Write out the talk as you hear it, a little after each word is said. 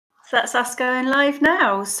That's us going live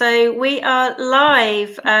now. So we are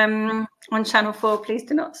live on Channel 4. Please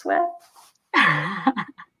do not swear.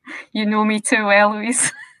 You know me too well,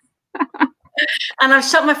 Louise. And I've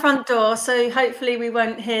shut my front door, so hopefully we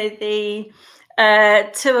won't hear the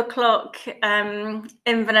 2 o'clock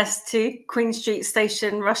Inverness to Queen Street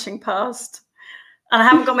station rushing past. And I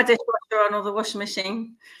haven't got my dishwasher on or the washing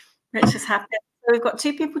machine, which has happened. So we've got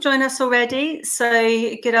 2 people join us already.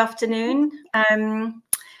 So good afternoon.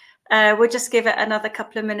 We'll just give it another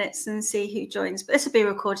couple of minutes and see who joins. But this will be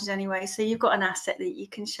recorded anyway, so you've got an asset that you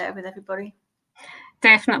can share with everybody.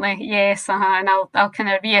 Definitely, yes. And I'll kind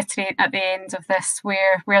of reiterate at the end of this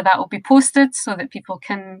where that will be posted so that people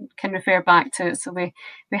can refer back to it. So we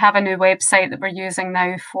have a new website that we're using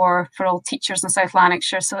now for all teachers in South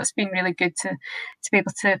Lanarkshire. So it's been really good to be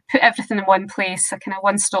able to put everything in one place, a kind of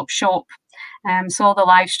one-stop shop. So all the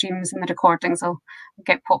live streams and the recordings will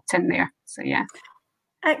get popped in there. So yeah.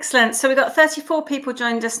 Excellent. So we've got 34 people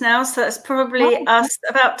joined us now. So that's probably us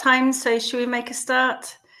about time. So should we make a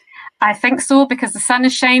start? I think so, because the sun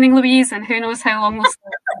is shining, Louise, and who knows how long we'll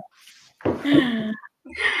stay.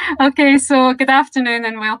 Okay, so good afternoon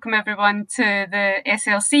and welcome everyone to the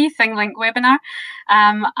SLC ThingLink webinar.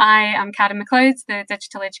 I am Karen Macleod, the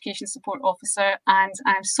Digital Education Support Officer, and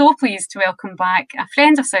I'm so pleased to welcome back a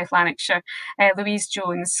friend of South Lanarkshire, Louise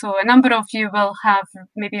Jones. So a number of you will have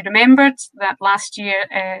maybe remembered that last year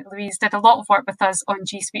Louise did a lot of work with us on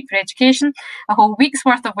G Suite for Education, a whole week's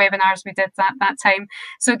worth of webinars we did that time.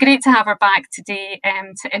 So great to have her back today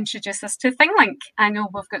to introduce us to ThingLink. I know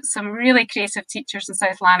we've got some really creative teachers in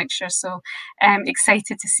South Lanarkshire, so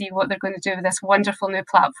excited to see what they're going to do with this wonderful new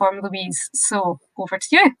platform, Louise. So over to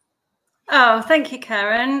you. Oh, thank you,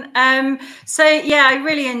 Karen. So yeah, I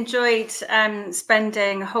really enjoyed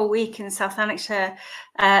spending a whole week in South Lanarkshire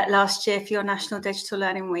last year for your National Digital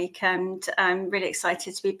Learning Week, and I'm really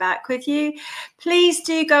excited to be back with you. Please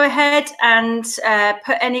do go ahead and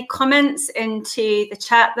put any comments into the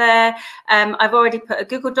chat there. I've already put a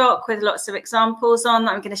Google Doc with lots of examples on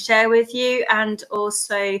that I'm going to share with you, and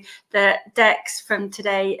also the decks from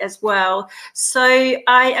today as well. So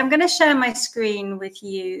I am going to share my screen with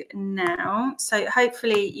you now. So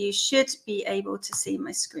hopefully you should be able to see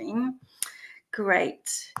my screen.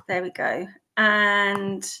 Great. There we go.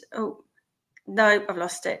 And oh no, I've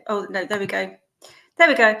lost it. Oh no, there we go. There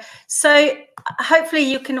we go. So hopefully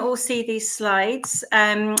you can all see these slides.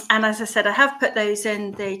 And as I said, I have put those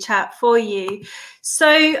in the chat for you. So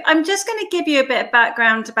I'm just going to give you a bit of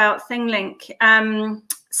background about ThingLink.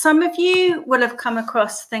 Some of you will have come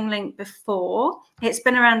across ThingLink before. It's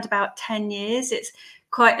been around about 10 years. It's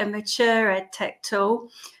quite a mature ed tech tool,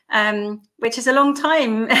 which is a long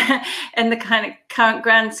time in the kind of current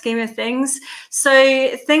grand scheme of things. So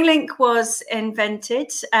ThingLink was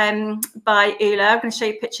invented by Ula. I'm going to show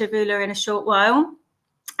you a picture of Ula in a short while.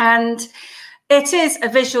 And it is a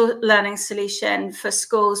visual learning solution for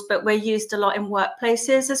schools, but we're used a lot in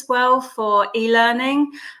workplaces as well for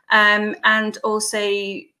e-learning, and also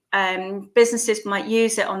businesses might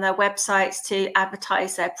use it on their websites to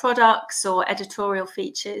advertise their products or editorial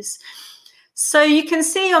features. So you can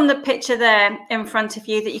see on the picture there in front of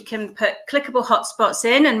you that you can put clickable hotspots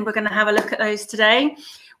in, and we're going to have a look at those today.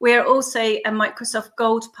 We are also a Microsoft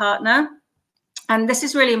Gold partner. And this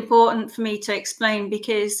is really important for me to explain,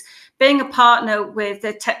 because being a partner with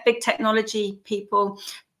the big technology people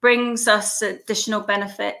brings us additional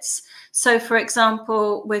benefits. So for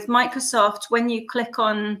example, with Microsoft, when you click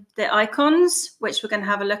on the icons, which we're going to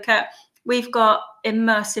have a look at, we've got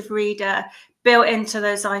Immersive Reader built into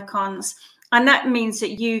those icons. And that means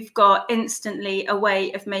that you've got instantly a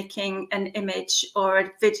way of making an image or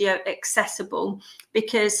a video accessible,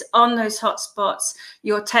 because on those hotspots,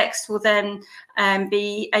 your text will then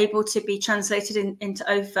be able to be translated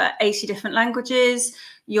into over 80 different languages.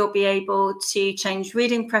 You'll be able to change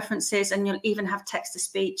reading preferences, and you'll even have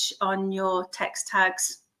text-to-speech on your text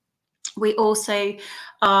tags. We also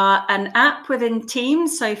are an app within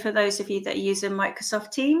Teams. So for those of you that are using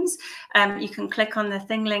Microsoft Teams, you can click on the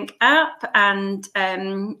ThingLink app and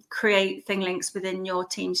create ThingLinks within your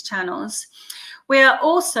Teams channels. We are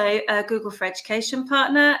also a Google for Education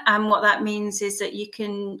partner. And what that means is that you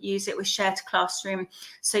can use it with Shared Classroom.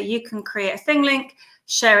 So you can create a ThingLink,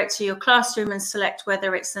 share it to your classroom and select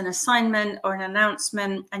whether it's an assignment or an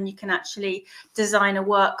announcement. And you can actually design a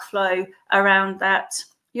workflow around that.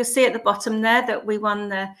 You'll see at the bottom there that we won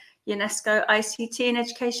the UNESCO ICT and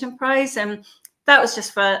Education Prize, and that was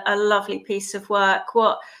just for a lovely piece of work.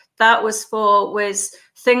 What that was for was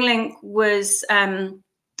ThingLink was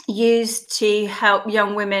used to help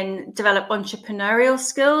young women develop entrepreneurial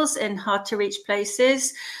skills in hard to reach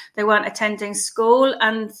places. They weren't attending school,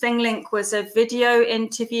 and ThingLink was a video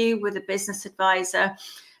interview with a business advisor.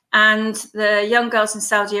 And the young girls in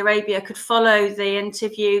Saudi Arabia could follow the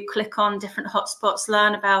interview, click on different hotspots,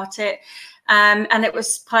 learn about it. And it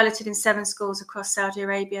was piloted in 7 schools across Saudi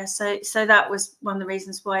Arabia. So that was one of the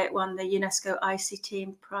reasons why it won the UNESCO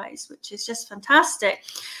ICT Prize, which is just fantastic.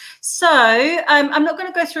 So I'm not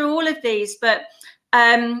going to go through all of these, but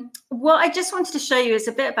what I just wanted to show you is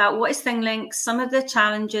a bit about what is ThingLink, some of the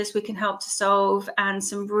challenges we can help to solve, and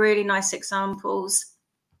some really nice examples,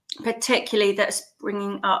 particularly that's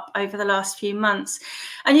bringing up over the last few months.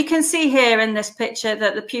 And you can see here in this picture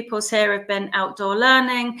that the pupils here have been outdoor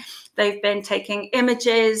learning. They've been taking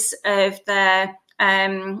images of their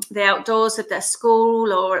the outdoors of their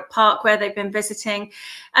school or a park where they've been visiting.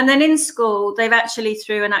 And then in school, they've actually,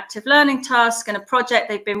 through an active learning task and a project,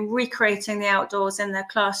 they've been recreating the outdoors in their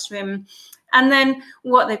classroom. And then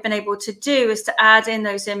what they've been able to do is to add in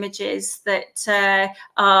those images that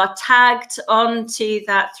are tagged onto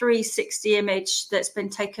that 360 image that's been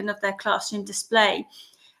taken of their classroom display.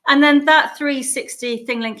 And then that 360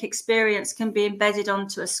 ThingLink experience can be embedded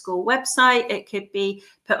onto a school website. It could be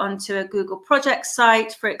put onto a Google project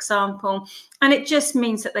site, for example. And it just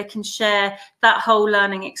means that they can share that whole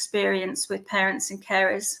learning experience with parents and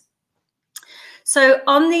carers. So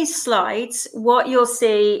on these slides, what you'll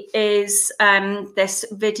see is this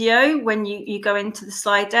video when you go into the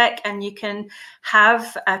slide deck, and you can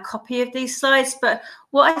have a copy of these slides. But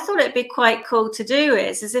what I thought it'd be quite cool to do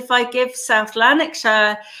is if I give South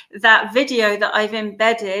Lanarkshire that video that I've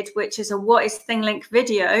embedded, which is a What is ThingLink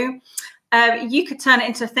video, you could turn it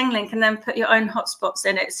into a ThingLink and then put your own hotspots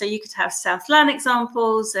in it. So you could have South Lan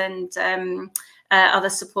examples and other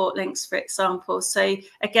support links, for example. So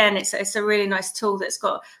again, it's a really nice tool that's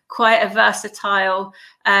got quite a versatile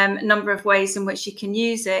number of ways in which you can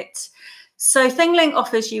use it. So ThingLink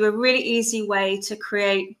offers you a really easy way to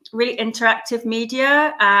create really interactive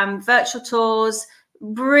media, virtual tours,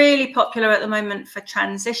 really popular at the moment for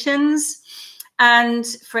transitions. And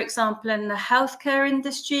for example, in the healthcare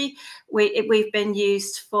industry, we've been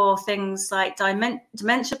used for things like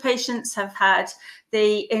dementia patients have had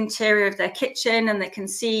the interior of their kitchen and they can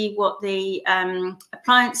see what the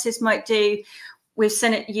appliances might do. We've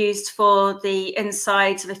seen it used for the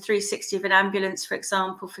insides of a 360 of an ambulance, for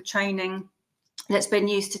example, for training. That's been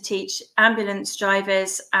used to teach ambulance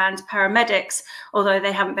drivers and paramedics, although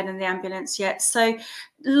they haven't been in the ambulance yet. So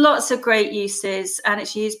lots of great uses, and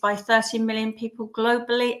it's used by 30 million people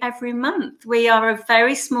globally every month. We are a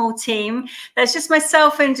very small team. There's just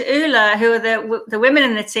myself and Ula, who are the women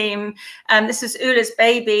in the team. This was Ula's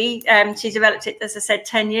baby. She developed it, as I said,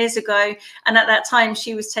 10 years ago. And at that time,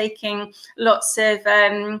 she was taking lots of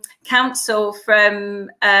counsel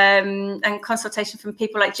from and consultation from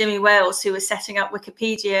people like Jimmy Wales, who was setting up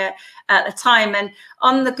Wikipedia at the time. And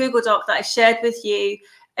on the Google Doc that I shared with you,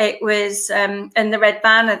 it was in the red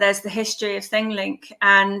banner, there's the history of ThingLink,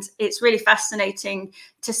 and it's really fascinating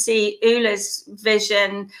to see Ula's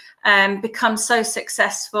vision become so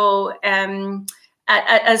successful,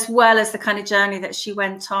 as well as the kind of journey that she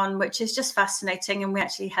went on, which is just fascinating. And we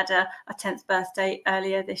actually had a 10th birthday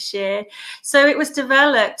earlier this year. So it was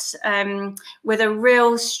developed with a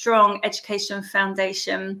real strong education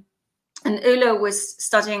foundation. And Ula was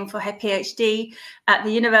studying for her PhD at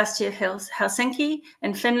the University of Helsinki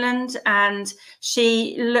in Finland, and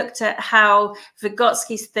she looked at how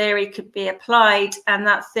Vygotsky's theory could be applied. And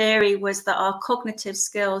that theory was that our cognitive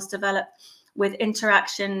skills develop with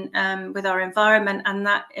interaction with our environment, and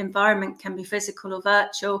that environment can be physical or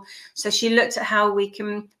virtual. So she looked at how we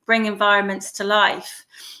can bring environments to life.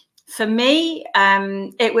 For me,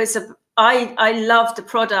 it was I love the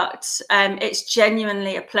product. It's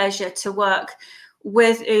genuinely a pleasure to work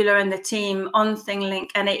with Ula and the team on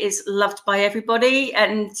ThingLink, and it is loved by everybody,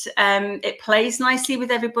 and it plays nicely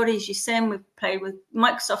with everybody. As you've seen, we've played with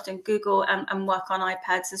Microsoft and Google and work on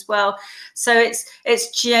iPads as well. So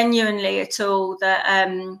it's genuinely a tool that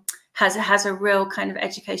has a real kind of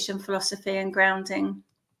education philosophy and grounding.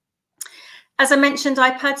 As I mentioned,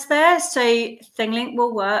 iPads there, so ThingLink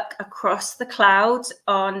will work across the cloud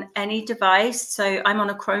on any device. So I'm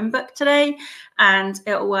on a Chromebook today, and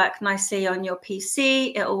it'll work nicely on your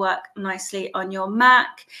PC. It'll work nicely on your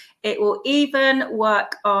Mac. It will even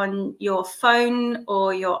work on your phone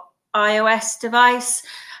or your iOS device.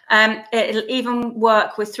 It'll even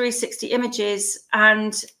work with 360 images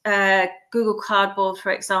and Google Cardboard,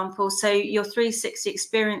 for example. So your 360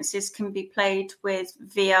 experiences can be played with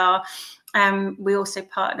VR. We also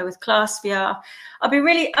partner with Class VR. I'll be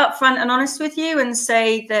really upfront and honest with you and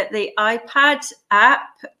say that the iPad app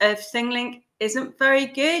of ThingLink isn't very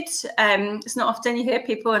good. It's not often you hear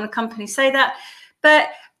people in a company say that, but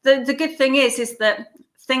the good thing is that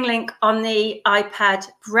ThingLink on the iPad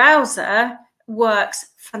browser works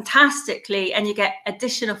fantastically, and you get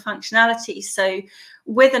additional functionality. So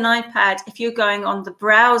with an iPad, if you're going on the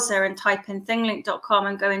browser and type in thinglink.com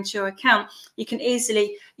and go into your account, you can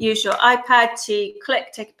easily use your iPad to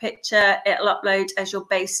click, take a picture, it'll upload as your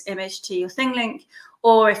base image to your ThingLink.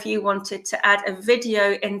 Or if you wanted to add a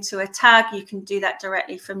video into a tag, you can do that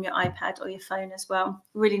directly from your iPad or your phone as well.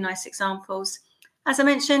 Really nice examples. As I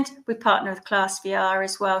mentioned, we partner with Class VR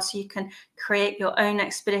as well, so you can create your own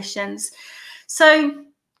expeditions. So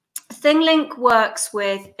ThingLink works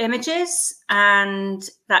with images, and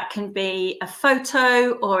that can be a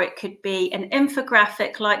photo or it could be an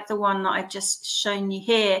infographic like the one that I've just shown you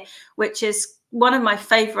here, which is one of my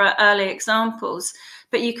favorite early examples.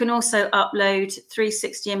 But you can also upload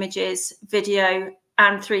 360 images, video,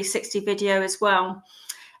 and 360 video as well.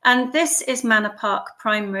 And this is Manor Park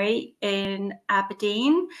Primary in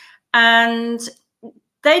Aberdeen, and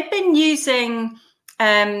they've been using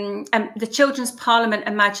the Children's Parliament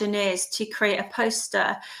Imagineers to create a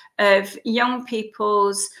poster of young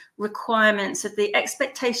people's requirements, of the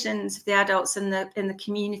expectations of the adults in the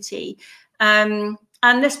community. And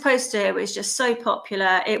this poster was just so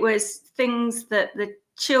popular. It was things that the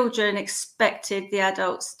children expected the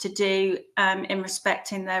adults to do in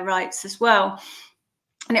respecting their rights as well.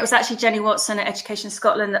 And it was actually Jenny Watson at Education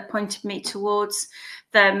Scotland that pointed me towards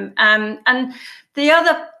them. And the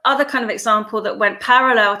other kind of example that went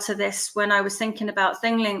parallel to this when I was thinking about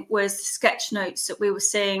ThingLink was the sketch notes that we were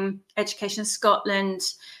seeing Education Scotland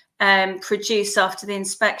produce after the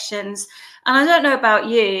inspections. And I don't know about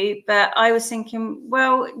you, but I was thinking,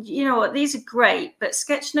 well, you know what, these are great, but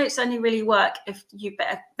sketch notes only really work if you've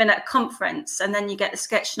been at a conference and then you get the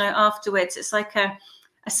sketch note afterwards. It's like a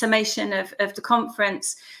summation of the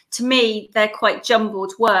conference. To me, they're quite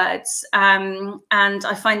jumbled words, and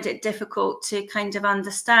I find it difficult to kind of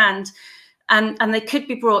understand, and they could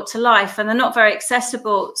be brought to life, and they're not very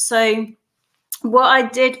accessible. So what I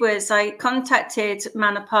did was I contacted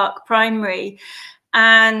Manor Park Primary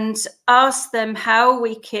and asked them how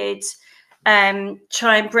we could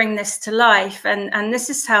try and bring this to life, and this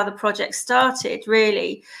is how the project started,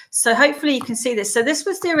 really. So hopefully you can see this. So this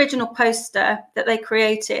was the original poster that they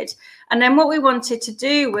created, and then what we wanted to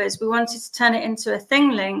do was we wanted to turn it into a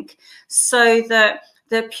ThingLink so that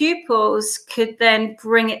the pupils could then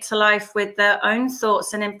bring it to life with their own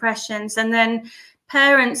thoughts and impressions, and then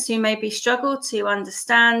parents who maybe struggle to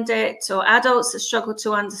understand it, or adults that struggle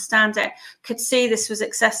to understand it, could see this was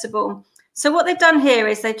accessible. So what they've done here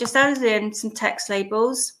is they've just added in some text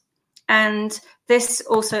labels, and this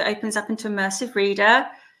also opens up into Immersive Reader.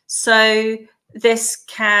 So this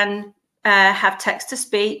can have text to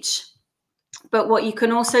speech, but what you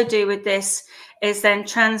can also do with this is then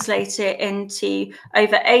translate it into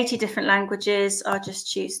over 80 different languages. I'll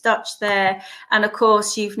just choose Dutch there. And of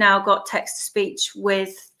course, you've now got text to speech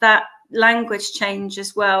with that language change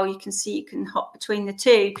as well. You can see you can hop between the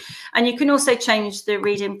two, and you can also change the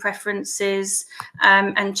reading preferences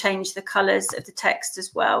and change the colors of the text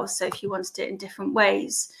as well. So if you wanted it in different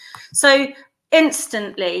ways. So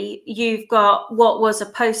instantly you've got what was a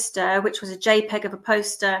poster, which was a JPEG of a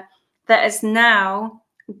poster, that has now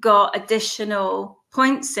got additional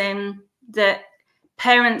points in that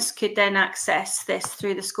parents could then access this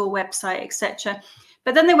through the school website, etc.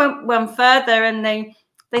 But then they went one further, and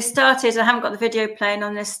they started, I haven't got the video playing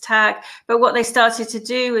on this tag, but what they started to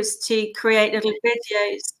do was to create little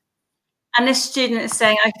videos. And this student is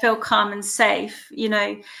saying, I feel calm and safe, you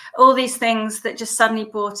know, all these things that just suddenly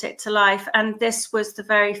brought it to life. And this was the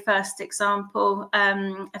very first example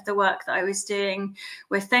of the work that I was doing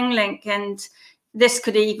with ThingLink. And this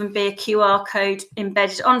could even be a QR code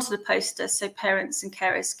embedded onto the poster so parents and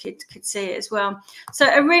carers could see it as well. So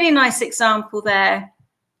a really nice example there.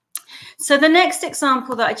 So the next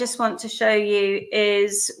example that I just want to show you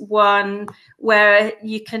is one where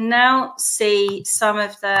you can now see some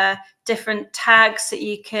of the different tags that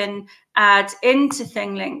you can add into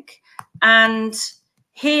ThingLink. And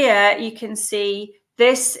here you can see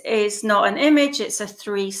this is not an image, it's a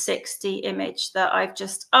 360 image that I've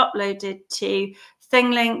just uploaded to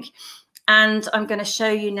ThingLink. And I'm going to show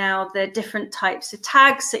you now the different types of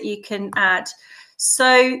tags that you can add.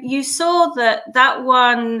 So you saw that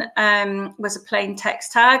one was a plain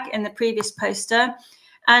text tag in the previous poster.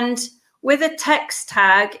 And with a text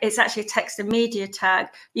tag, it's actually a text and media tag.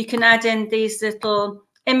 You can add in these little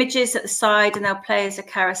images at the side and they'll play as a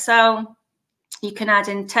carousel. You can add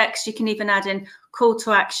in text. You can even add in call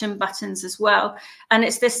to action buttons as well. And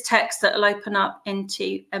it's this text that will open up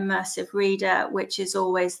into Immersive Reader, which is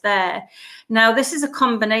always there. Now, this is a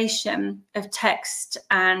combination of text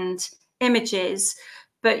and images,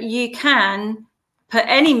 but you can put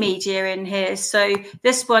any media in here. So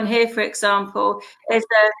this one here, for example, is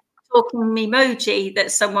a talking emoji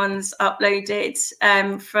that someone's uploaded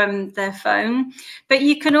from their phone, but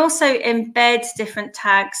you can also embed different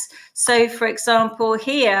tags. So for example,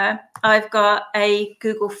 here I've got a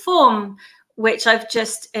Google form which I've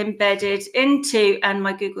just embedded into, and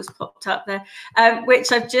my Google's popped up there,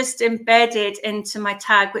 which I've just embedded into my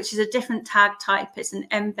tag, which is a different tag type. It's an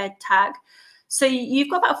embed tag. So you've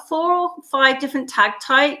got about 4 or 5 different tag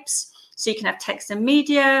types. So you can have text and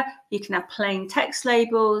media, you can have plain text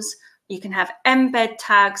labels, you can have embed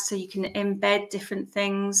tags, so you can embed different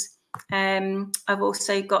things. I've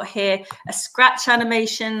also got here a scratch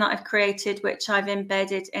animation that I've created, which I've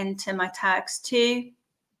embedded into my tags too.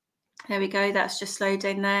 There we go, that's just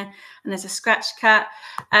loading there. And there's a scratch cat.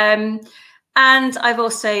 And I've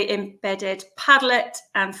also embedded Padlet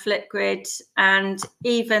and Flipgrid and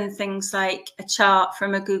even things like a chart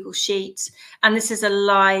from a Google Sheet. And this is a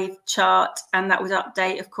live chart, and that would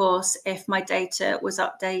update, of course, if my data was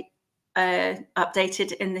updated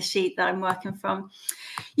in the sheet that I'm working from.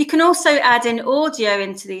 You can also add in audio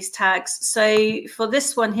into these tags. So for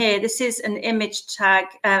this one here, this is an image tag,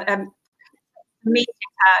 media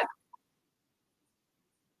tag.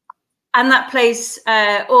 And that plays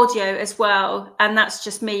audio as well. And that's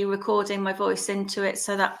just me recording my voice into it.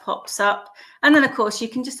 So that pops up. And then, of course, you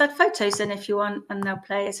can just add photos in if you want, and they'll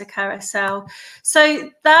play as a carousel.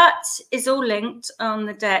 So that is all linked on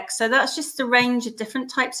the deck. So that's just the range of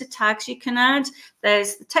different types of tags you can add.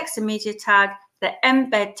 There's the text and media tag, the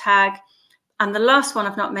embed tag, and the last one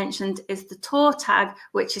I've not mentioned is the tour tag,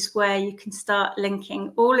 which is where you can start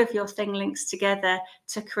linking all of your ThingLinks together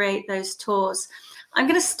to create those tours. I'm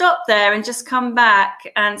going to stop there and just come back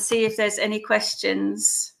and see if there's any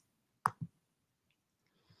questions.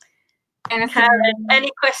 Karen,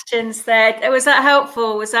 any questions there? Was that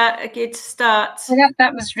helpful? Was that a good start? Yeah,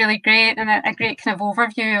 that was really great, and a great kind of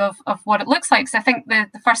overview of what it looks like. So I think the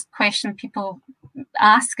first question people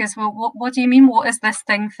ask is, well, what do you mean? What is this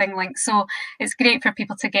ThingLink? So it's great for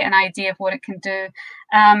people to get an idea of what it can do.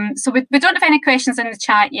 So we don't have any questions in the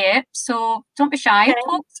chat yet, so don't be shy, okay.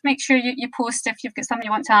 Folks. Make sure you post if you've got something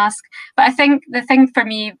you want to ask. But I think the thing for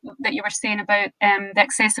me that you were saying about the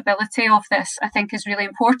accessibility of this, I think is really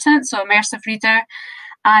important. So Immersive Reader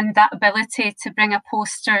and that ability to bring a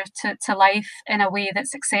poster to life in a way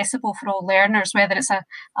that's accessible for all learners, whether it's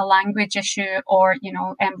a language issue or,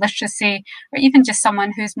 literacy, or even just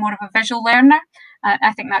someone who's more of a visual learner.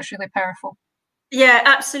 I think that's really powerful. Yeah,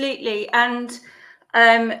 absolutely. And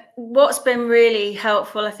what's been really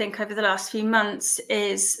helpful, I think, over the last few months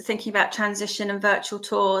is thinking about transition and virtual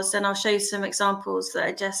tours. And I'll show you some examples that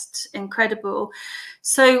are just incredible.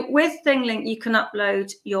 So with ThingLink, you can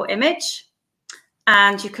upload your image,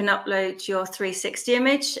 and you can upload your 360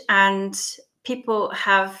 image, and people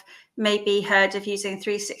have maybe heard of using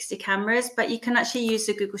 360 cameras, but you can actually use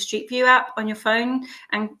the Google Street View app on your phone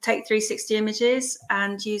and take 360 images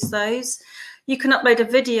and use those. You can upload a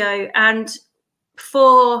video, and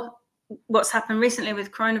for what's happened recently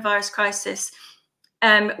with coronavirus crisis,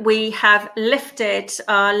 we have lifted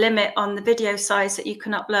our limit on the video size that you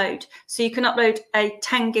can upload. So you can upload a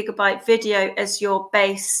 10 gigabyte video as your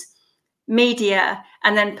base media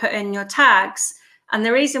and then put in your tags. And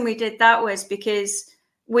the reason we did that was because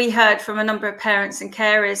we heard from a number of parents and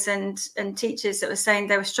carers and teachers that were saying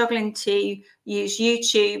they were struggling to use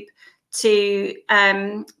YouTube to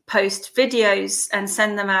post videos and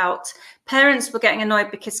send them out. Parents were getting annoyed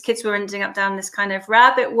because kids were ending up down this kind of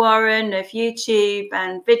rabbit warren of YouTube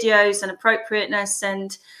and videos and appropriateness,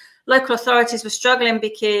 and local authorities were struggling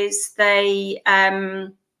because they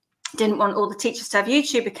didn't want all the teachers to have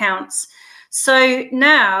YouTube accounts. So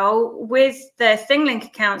now with their ThingLink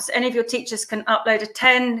accounts, any of your teachers can upload a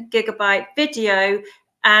 10 gigabyte video,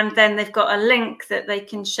 and then they've got a link that they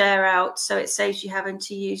can share out. So it saves you having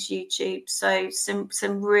to use YouTube. So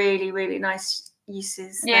some really, really nice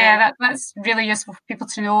uses. Yeah, that's really useful for people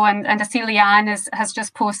to know. And I see Leanne has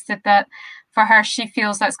just posted that for her, she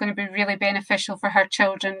feels that's going to be really beneficial for her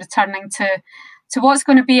children returning to to what's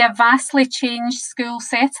going to be a vastly changed school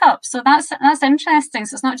setup. So that's interesting.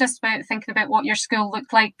 So it's not just about thinking about what your school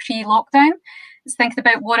looked like pre-lockdown. It's thinking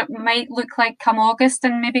about what it might look like come August,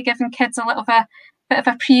 and maybe giving kids a little bit of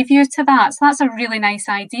a preview to that. So that's a really nice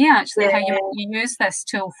idea, actually, how you use this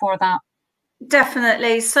tool for that.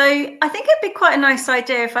 Definitely. So I think it'd be quite a nice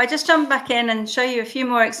idea if I just jump back in and show you a few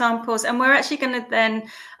more examples. And we're actually going to then,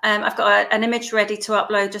 I've got an image ready to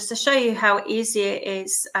upload just to show you how easy it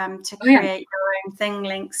is to create your own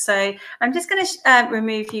ThingLink. So I'm just going to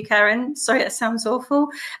remove you, Karen. Sorry, that sounds awful.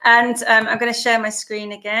 And I'm going to share my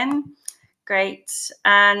screen again. Great.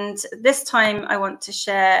 And this time I want to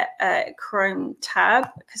share a Chrome tab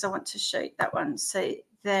because I want to show you that one. So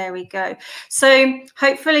there we go. So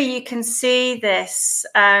hopefully you can see this.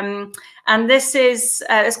 And this is,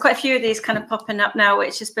 there's quite a few of these kind of popping up now,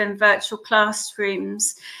 which has been virtual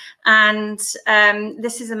classrooms. And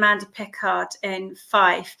this is Amanda Pickard in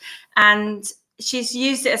Fife. And she's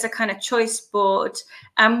used it as a kind of choice board.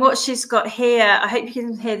 And what she's got here, I hope you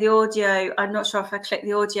can hear the audio. I'm not sure if I click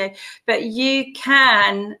the audio, but you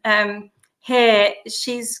can hear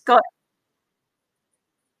she's got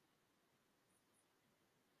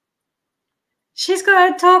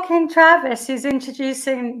a talking Travis who's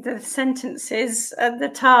introducing the sentences of the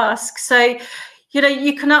task. So, you know,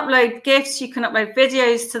 you can upload GIFs, you can upload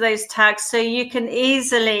videos to those tags, so you can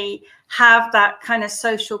easily have that kind of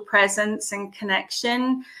social presence and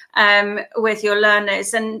connection with your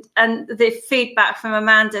learners. And the feedback from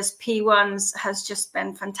Amanda's P1s has just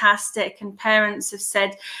been fantastic. And parents have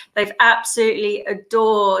said they've absolutely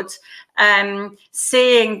adored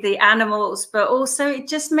seeing the animals, but also it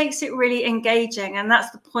just makes it really engaging. And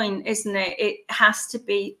that's the point, isn't it? It has to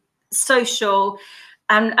be social.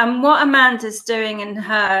 And what Amanda's doing in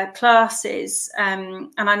her classes, and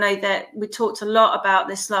I know that we talked a lot about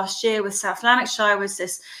this last year with South Lanarkshire, was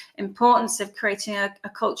this importance of creating a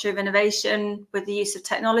culture of innovation with the use of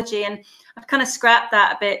technology. And I've kind of scrapped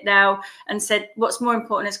that a bit now and said what's more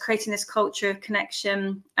important is creating this culture of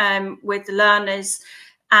connection with the learners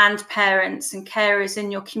and parents and carers in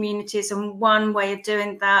your communities. And one way of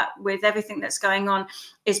doing that with everything that's going on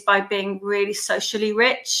is by being really socially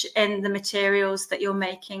rich in the materials that you're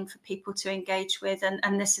making for people to engage with.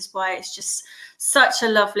 And this is why it's just such a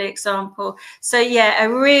lovely example. So yeah, a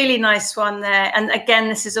really nice one there. And again,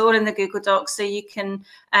 this is all in the Google Docs, so you can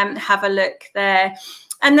have a look there.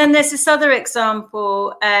 And then there's this other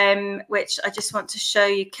example, which I just want to show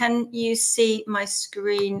you. Can you see my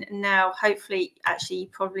screen now? Hopefully, actually, you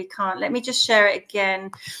probably can't. Let me just share it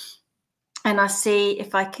again. And I'll see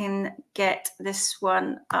if I can get this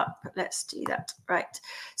one up. Let's do that. Right.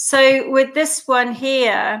 So with this one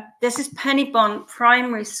here, this is Pennybont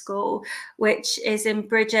Primary School, which is in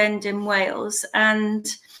Bridgend in Wales. And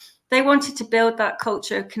they wanted to build that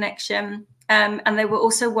culture of connection. And they were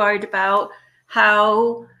also worried about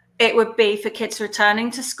how it would be for kids returning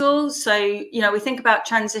to school. So, you know, we think about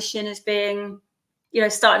transition as being, you know,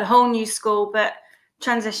 starting a whole new school, but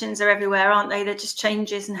transitions are everywhere, aren't they? They're just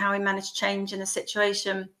changes in how we manage change in a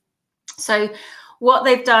situation. So what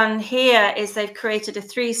they've done here is they've created a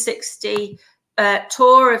 360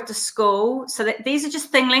 tour of the school. So that these are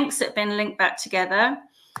just ThingLinks that have been linked back together.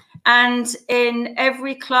 And in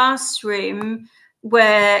every classroom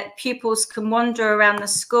where pupils can wander around the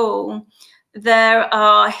school, there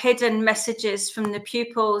are hidden messages from the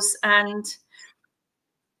pupils, and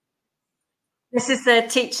this is the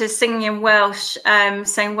teachers singing in Welsh,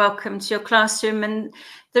 saying welcome to your classroom. And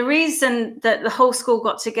the reason that the whole school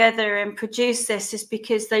got together and produced this is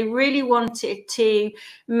because they really wanted to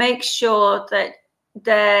make sure that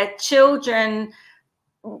their children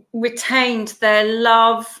retained their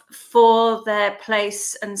love for their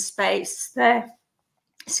place and space, their,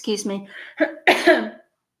 excuse me,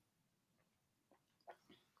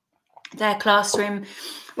 their classroom,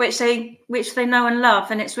 which they know and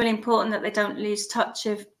love. And it's really important that they don't lose touch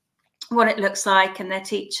of what it looks like and their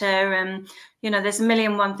teacher. And you know, there's a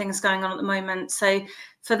million one things going on at the moment. So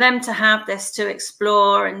for them to have this to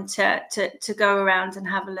explore and to go around and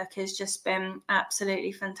have a look has just been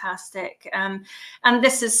absolutely fantastic. And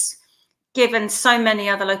this has given so many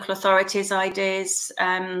other local authorities ideas.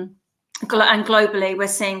 And globally, we're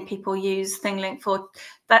seeing people use ThingLink for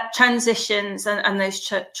that. Transitions and those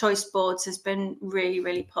choice boards has been really,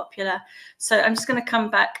 really popular. So I'm just going to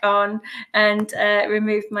come back on and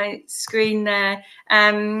remove my screen there.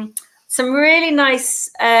 Some really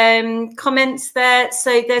nice comments there.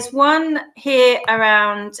 So there's one here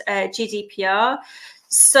around GDPR.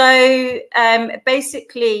 So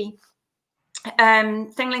basically,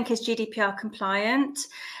 ThingLink is GDPR compliant,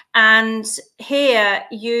 and here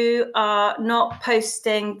you are not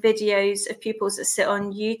posting videos of pupils that sit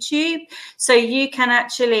on YouTube. So you can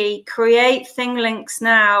actually create ThingLinks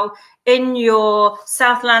now in your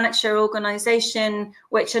South Lanarkshire organisation,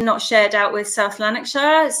 which are not shared out with South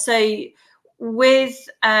Lanarkshire. So with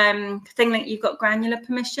ThingLink, you've got granular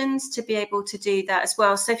permissions to be able to do that as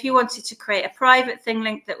well. So if you wanted to create a private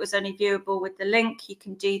ThingLink that was only viewable with the link, you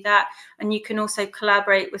can do that. And you can also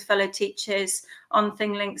collaborate with fellow teachers on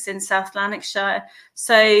ThingLinks in South Lanarkshire.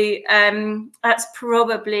 So that's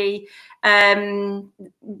probably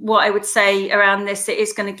what I would say around this. It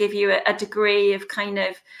is going to give you a degree of kind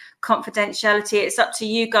of confidentiality. It's up to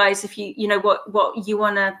you guys if you know what you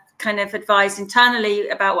want to kind of advise internally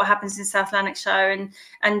about what happens in South Lanarkshire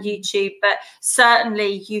and YouTube, but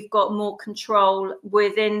certainly you've got more control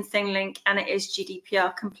within ThingLink, and it is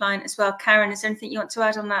GDPR compliant as well. Karen, is there anything you want to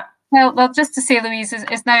add on that? Well, just to say, Louise,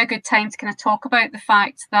 is now a good time to kind of talk about the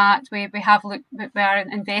fact that we are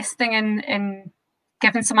investing in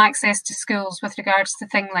giving some access to schools with regards to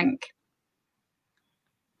ThingLink.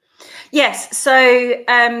 Yes, so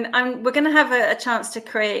we're going to have a chance to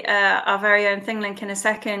create our very own ThingLink in a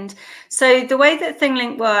second. So the way that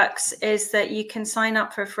ThingLink works is that you can sign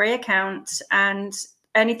up for a free account, and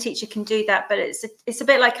any teacher can do that, but it's a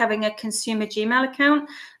bit like having a consumer Gmail account.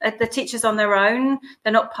 The teacher's on their own,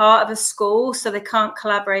 they're not part of a school, so they can't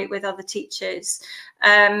collaborate with other teachers.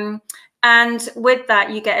 And with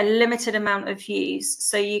that, you get a limited amount of views.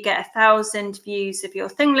 So you get 1,000 views of your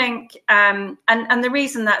ThingLink. And the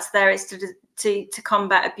reason that's there is to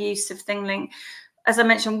combat abuse of ThingLink. As I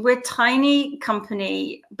mentioned, we're a tiny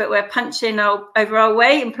company, but we're punching over our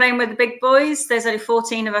weight and playing with the big boys. There's only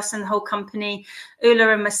 14 of us in the whole company,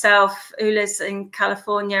 Ula and myself. Ula's in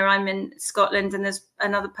California, I'm in Scotland, and there's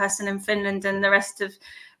another person in Finland, and the rest of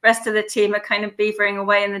the team are kind of beavering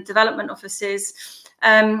away in the development offices.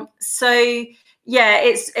 So yeah,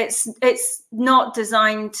 it's not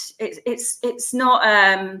designed. It's not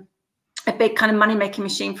a big kind of money-making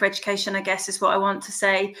machine for education, I guess, is what I want to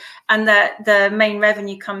say. And the main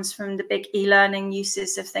revenue comes from the big e-learning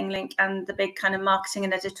uses of ThingLink and the big kind of marketing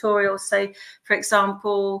and editorial. So, for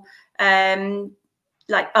example,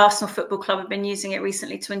 like Arsenal Football Club have been using it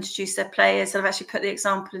recently to introduce their players. I've actually put the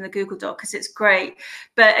example in the Google Doc because it's great.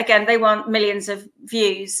 But again, they want millions of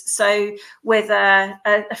views. So with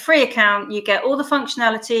a free account, you get all the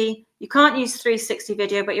functionality. You can't use 360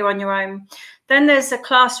 video, but you're on your own. Then there's a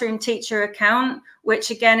classroom teacher account, which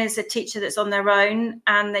again is a teacher that's on their own,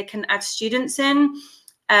 and they can add students in.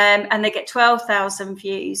 And they get 12,000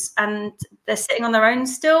 views, and they're sitting on their own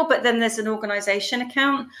still. But then there's an organisation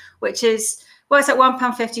account, which is works at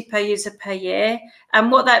 £1.50 per user per year. And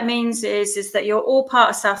what that means is that you're all part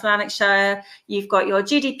of South Lanarkshire. You've got your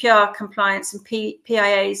GDPR compliance and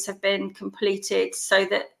PIAs have been completed so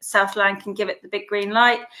that South Lan can give it the big green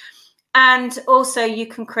light. And also you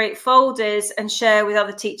can create folders and share with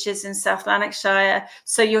other teachers in South Lanarkshire.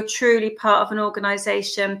 So you're truly part of an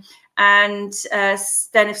organisation. And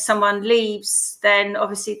then if someone leaves, then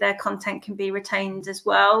obviously their content can be retained as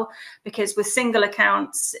well, because with single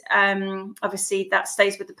accounts, obviously that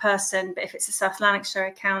stays with the person. But if it's a South Lanarkshire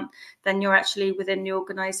account, then you're actually within the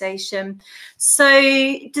organisation.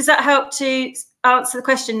 So does that help to answer the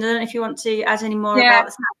question? I don't know if you want to add any more about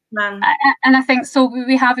the plan. And I think so.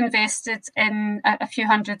 We have invested in a few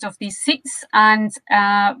hundred of these seats, and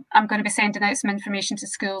I'm going to be sending out some information to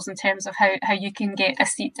schools in terms of how you can get a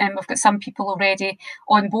seat. And we've got some people already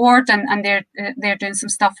on board, and they're doing some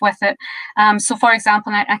stuff with it. So, for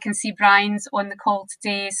example, I can see Brian's on the call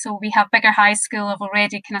today. So we have Bigger High School have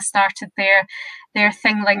already kind of started their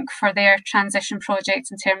ThingLink for their transition project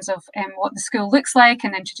in terms of what the school looks like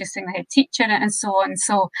and introducing the head teacher and so on.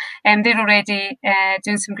 So they're already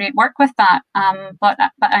doing some great work with that. But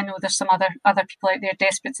I know there's some other people out there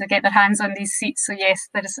desperate to get their hands on these seats. So yes,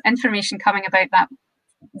 there is information coming about that.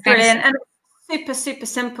 Brilliant. And super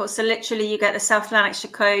simple. So literally you get the South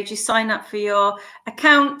Lanarkshire code, you sign up for your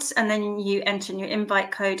account, and then you enter in your invite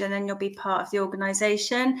code, and then you'll be part of the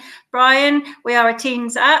organisation. Brian, we are a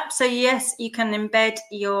Teams app, so yes, you can embed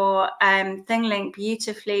your ThingLink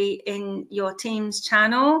beautifully in your Teams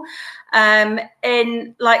channel.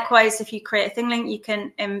 And likewise, if you create a ThingLink, you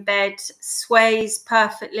can embed Sways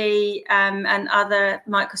perfectly and other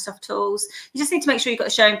Microsoft tools. You just need to make sure you've got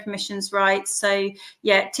the sharing permissions right. So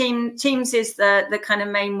yeah, Teams is the kind of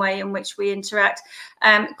main way in which we interact.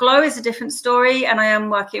 Glow is a different story, and I am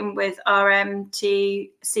working with RM to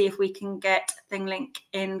see if we can get ThingLink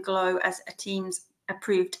in Glow as a Teams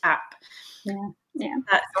approved app. Yeah,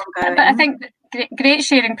 that's ongoing. But I think great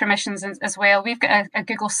sharing permissions as well. We've got a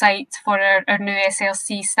Google site for our new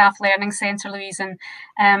SLC Staff Learning Centre, Louise, and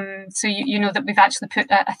so you know that we've actually put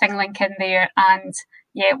a ThingLink in there, and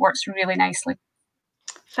yeah, it works really nicely.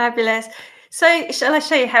 Fabulous. So shall I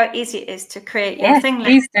show you how easy it is to create your ThingLink?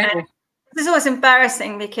 Please do. This is always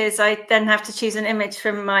embarrassing because I then have to choose an image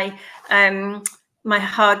from my my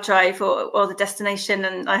hard drive or the destination,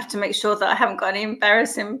 and I have to make sure that I haven't got any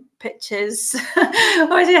embarrassing pictures.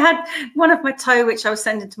 I had one of my toe, which I was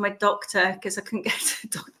sending to my doctor because I couldn't get to the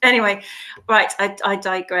doctor. Anyway, right, I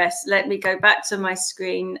digress. Let me go back to my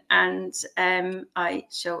screen, and I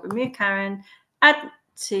shall remove Karen, add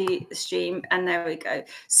to the stream, and there we go.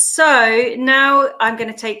 So now I'm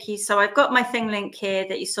going to take you, so I've got my ThingLink here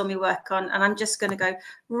that you saw me work on, and I'm just going to go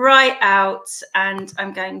right out, and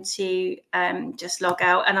I'm going to just log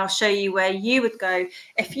out, and I'll show you where you would go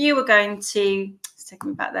if you were going to, let's take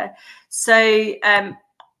me back there. So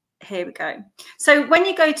here we go. So when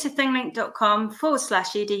you go to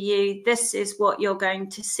thinglink.com/edu, this is what you're going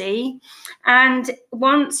to see. And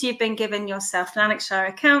once you've been given your South Lanarkshire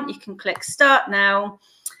account, you can click Start Now.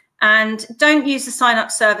 And don't use the sign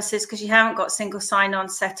up services because you haven't got single sign on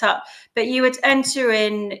set up, but you would enter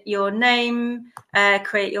in your name,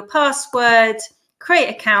 create your password, create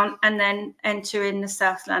account, and then enter in the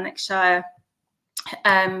South Lanarkshire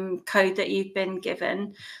code that you've been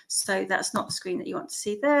given. So that's not the screen that you want to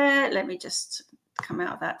see there. Let me just come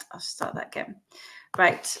out of that. I'll start that again.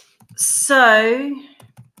 Right. So,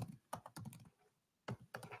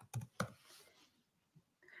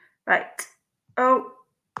 right. Oh,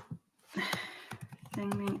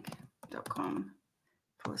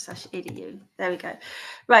 thinglink.com/edu. There we go.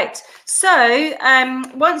 Right. So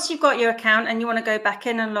once you've got your account and you want to go back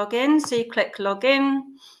in and log in, so you click login,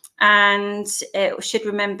 and it should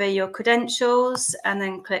remember your credentials, and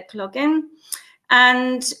then click login.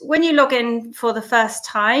 And when you log in for the first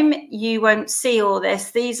time, you won't see all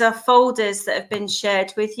this. These are folders that have been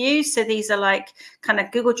shared with you. So these are like kind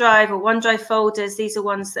of Google Drive or OneDrive folders. These are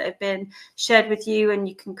ones that have been shared with you, and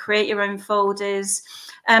you can create your own folders.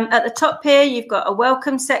 At the top here, you've got a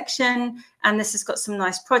welcome section, and this has got some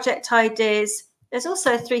nice project ideas. There's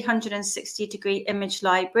also a 360-degree image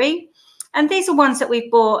library. And these are ones that we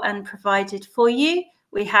bought and provided for you.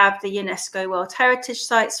 We have the UNESCO World Heritage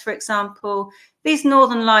Sites, for example. These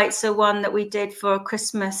Northern Lights are one that we did for a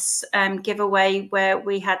Christmas giveaway where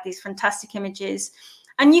we had these fantastic images.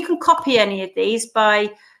 And you can copy any of these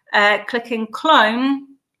by clicking clone,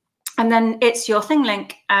 and then it's your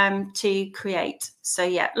ThingLink to create. So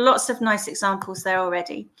yeah, lots of nice examples there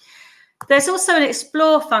already. There's also an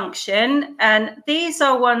explore function, and these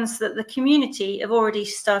are ones that the community have already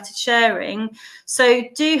started sharing. So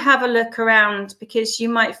do have a look around, because you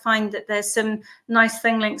might find that there's some nice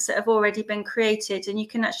ThingLinks that have already been created, and you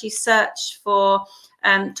can actually search for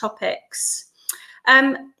topics.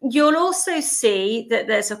 You'll also see that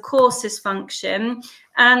there's a courses function,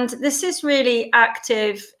 and this is really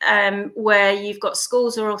active where you've got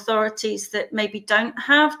schools or authorities that maybe don't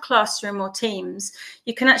have Classroom or Teams.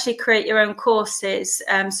 You can actually create your own courses.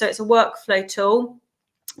 So it's a workflow tool.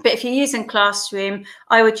 But if you're using Classroom,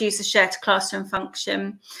 I would use the Share to Classroom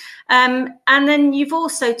function. And then you've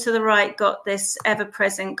also to the right got this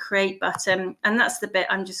ever-present Create button, and that's the bit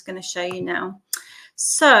I'm just going to show you now.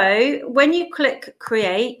 So when you click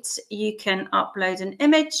Create, you can upload an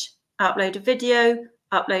image, upload a video,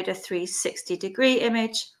 upload a 360-degree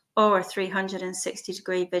image, or a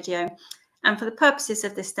 360-degree video. And for the purposes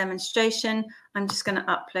of this demonstration, I'm just going to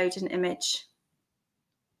upload an image.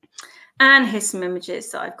 And here's some images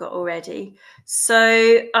that I've got already.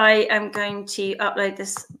 So I am going to upload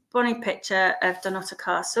this bonny picture of Dunnottar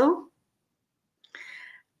Castle.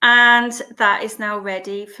 And that is now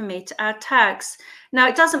ready for me to add tags. Now,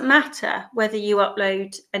 it doesn't matter whether you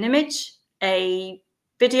upload an image, a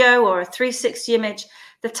video, or a 360 image.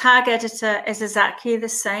 The tag editor is exactly the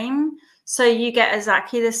same. So you get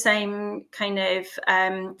exactly the same kind of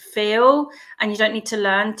feel, and you don't need to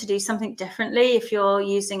learn to do something differently if you're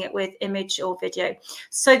using it with image or video.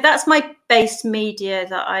 So that's my base media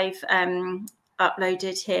that I've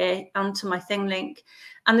uploaded here onto my ThingLink.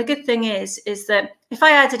 And the good thing is that if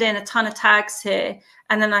I added in a ton of tags here,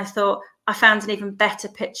 and then I thought I found an even better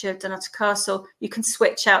picture of Dunnottar Castle, you can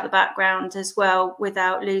switch out the background as well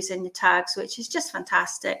without losing your tags, which is just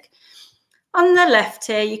fantastic. On the left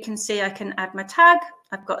here, you can see I can add my tag.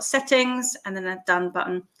 I've got settings and then a done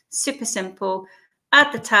button. Super simple.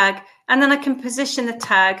 Add the tag, and then I can position the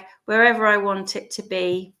tag wherever I want it to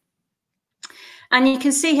be. And you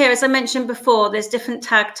can see here, as I mentioned before, there's different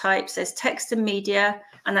tag types. There's text and media,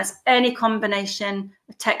 and that's any combination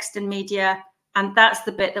of text and media. And that's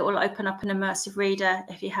the bit that will open up an immersive reader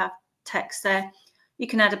if you have text there. You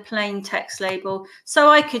can add a plain text label. So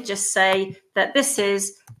I could just say that this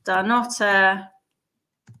is Dunnottar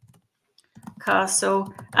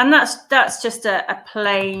Castle, and that's just a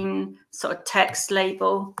plain sort of text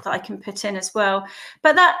label that I can put in as well.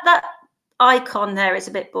 But that icon there is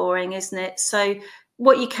a bit boring, isn't it? So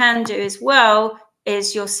what you can do as well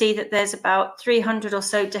is you'll see that there's about 300 or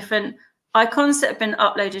so different icons that have been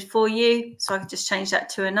uploaded for you. So I can just change that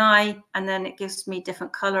to an eye, and then it gives me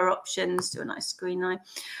different color options, do a nice green eye.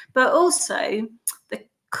 But also the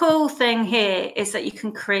cool thing here is that you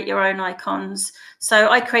can create your own icons. So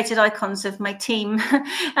I created icons of my team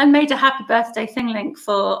and made a happy birthday ThingLink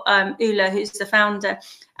for Ula, who's the founder.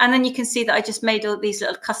 And then you can see that I just made all these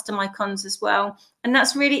little custom icons as well. And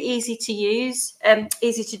that's really easy to use,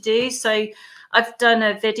 easy to do. So I've done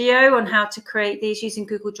a video on how to create these using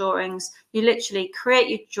Google Drawings. You literally create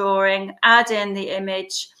your drawing, add in the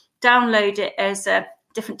image, download it as a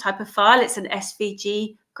different type of file. It's an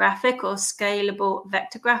SVG graphic or scalable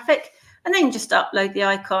vector graphic, and then you just upload the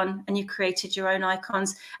icon and you created your own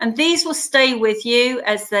icons. And these will stay with you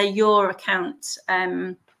as they're your account,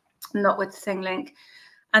 not with ThingLink.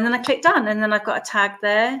 And then I click done, and then I've got a tag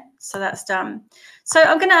there. So that's done. So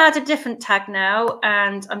I'm going to add a different tag now,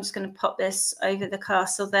 and I'm just going to pop this over the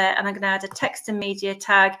castle there, and I'm going to add a text and media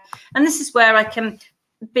tag. And this is where I can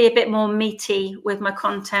be a bit more meaty with my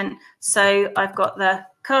content. So I've got the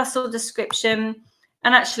castle description,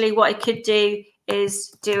 and actually what I could do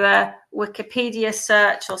is do a Wikipedia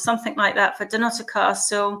search or something like that for Dunnottar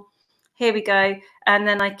Castle. Here we go. And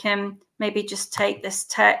then I can maybe just take this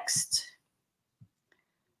text.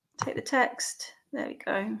 Take the text, there we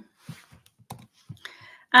go.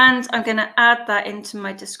 And I'm going to add that into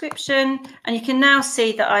my description. And you can now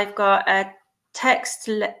see that I've got a text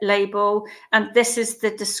label, and this is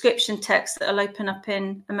the description text that will open up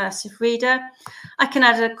in Immersive Reader. I can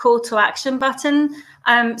add a call to action button.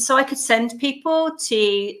 So I could send people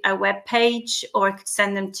to a web page, or I could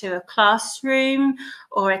send them to a classroom,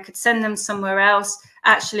 or I could send them somewhere else.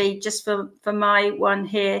 Actually, just for my one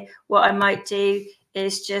here, what I might do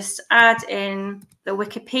is just add in the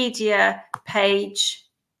Wikipedia page,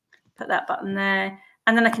 put that button there,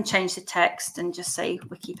 and then I can change the text and just say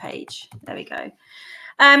wiki page. There we go.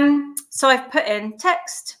 So I've put in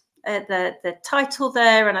text, the title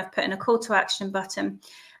there, and I've put in a call to action button.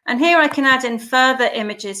 And here I can add in further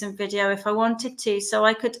images and video if I wanted to. So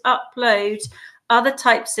I could upload other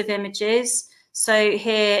types of images. So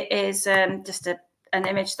here is just an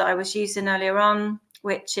image that I was using earlier on,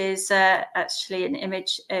 which is actually an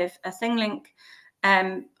image of a ThingLink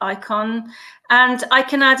icon. And I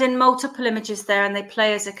can add in multiple images there, and they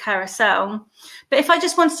play as a carousel. But if I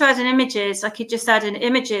just wanted to add in images, I could just add in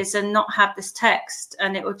images and not have this text,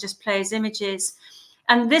 and it will just play as images.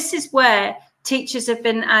 And this is where teachers have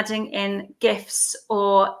been adding in GIFs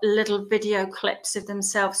or little video clips of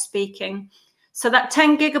themselves speaking. So that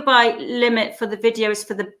 10 GB limit for the video is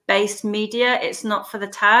for the base media. It's not for the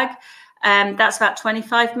tag. That's about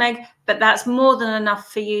 25 meg, but that's more than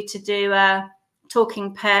enough for you to do a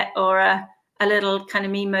talking pet or a little kind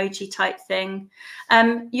of emoji type thing.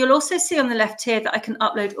 You'll also see on the left here that I can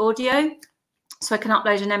upload audio. So I can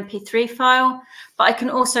upload an MP3 file, but I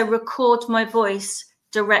can also record my voice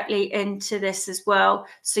directly into this as well.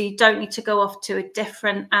 So you don't need to go off to a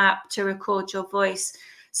different app to record your voice.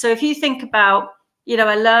 So if you think about, you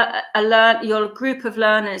know, your group of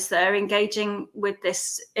learners that are engaging with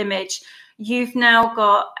this image, you've now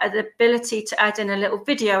got the ability to add in a little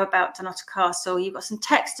video about Dunnottar Castle. You've got some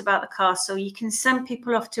text about the castle. You can send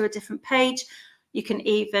people off to a different page. You can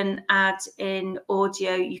even add in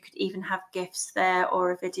audio. You could even have GIFs there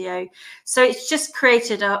or a video. So it's just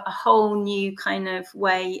created a whole new kind of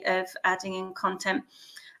way of adding in content.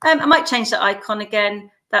 I might change the icon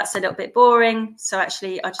again. That's a little bit boring. So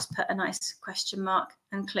actually, I'll just put a nice question mark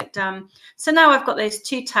and click done. So now I've got those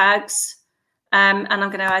two tags, and I'm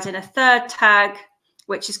going to add in a third tag,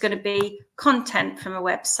 which is going to be content from a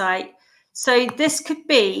website. So this could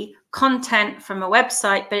be content from a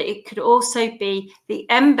website, but it could also be the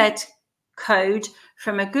embed code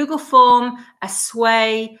from a Google form, a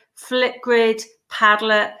Sway, Flipgrid,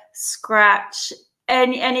 Padlet, Scratch,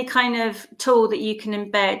 any kind of tool that you can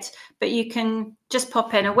embed, but you can just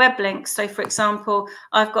pop in a web link. So for example,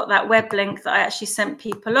 I've got that web link that I actually sent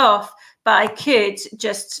people off, but I could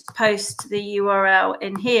just post the URL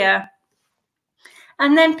in here.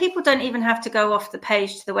 And then people don't even have to go off the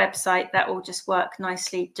page to the website. That will just work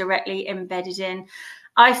nicely, directly embedded in.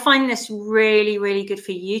 I find this really, really good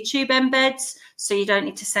for YouTube embeds. So you don't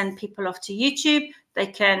need to send people off to YouTube. They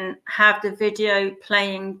can have the video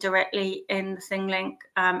playing directly in the ThingLink,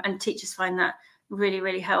 and teachers find that really,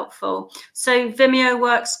 really helpful. So Vimeo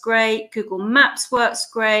works great, Google Maps works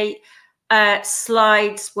great,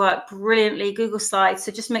 slides work brilliantly, Google Slides.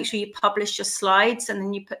 So just make sure you publish your slides and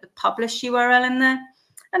then you put the publish URL in there.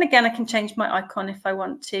 And again, I can change my icon if I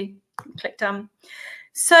want to. Click done.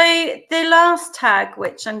 So the last tag,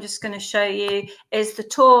 which I'm just going to show you, is the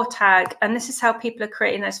tour tag. And this is how people are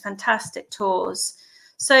creating those fantastic tours.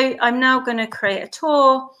 So I'm now going to create a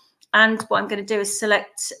tour. And what I'm going to do is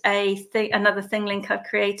select another ThingLink I've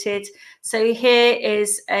created. So here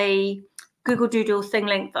is a Google Doodle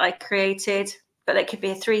ThingLink that I created, but it could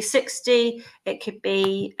be a 360. It could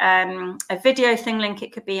be a video ThingLink.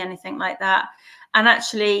 It could be anything like that. And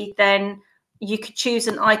actually then you could choose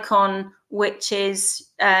an icon which is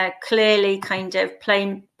clearly kind of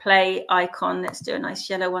play icon. Let's do a nice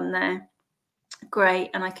yellow one there. Great,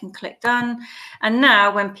 and I can click done. And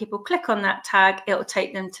now when people click on that tag, it will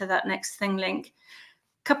take them to that next ThingLink.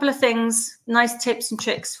 Couple of things, nice tips and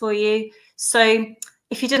tricks for you. So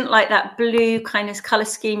if you didn't like that blue kind of color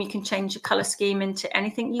scheme, you can change your color scheme into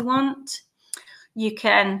anything you want. You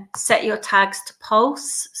can set your tags to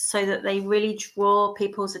pulse so that they really draw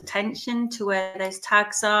people's attention to where those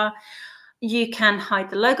tags are. You can hide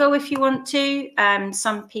the logo if you want to.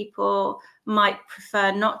 Some people might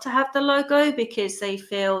prefer not to have the logo because they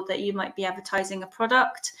feel that you might be advertising a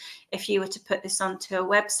product. If you were to put this onto a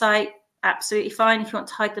website, absolutely fine if you want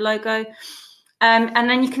to hide the logo. And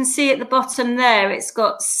then you can see at the bottom there, it's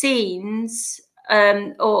got scenes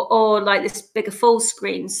or like this bigger full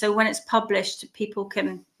screen. So when it's published, people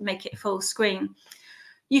can make it full screen.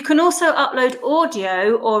 You can also upload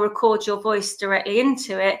audio or record your voice directly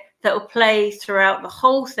into it that will play throughout the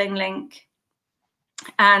whole ThingLink.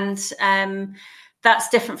 And that's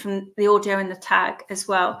different from the audio in the tag as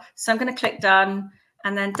well. So I'm going to click done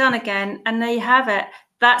and then done again. And there you have it.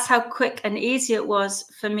 That's how quick and easy it was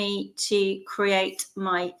for me to create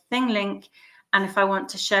my ThingLink. And if I want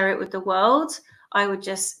to share it with the world, I would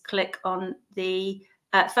just click on the,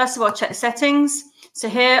 first of all, check the settings. So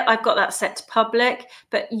here I've got that set to public,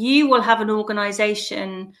 but you will have an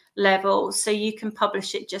organization level. So you can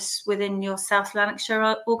publish it just within your South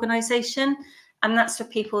Lanarkshire organization. And that's for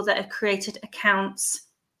people that have created accounts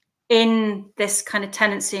in this kind of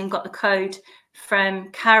tenancy and got the code from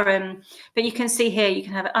Karen. But you can see here, you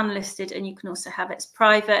can have it unlisted and you can also have it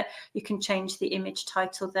private. You can change the image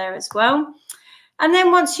title there as well. And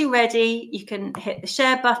then once you're ready, you can hit the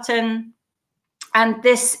share button. And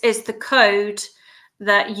this is the code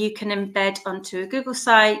that you can embed onto a Google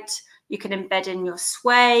site. You can embed in your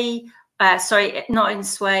Sway, sorry, not in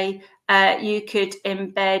Sway. You could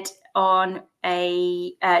embed on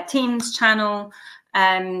a Teams channel.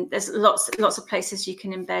 There's lots of places you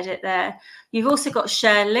can embed it there. You've also got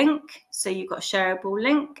share link. So you've got a shareable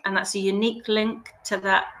link, and that's a unique link to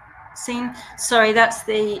that scene. Sorry, that's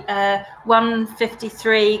the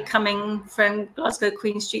 153 coming from Glasgow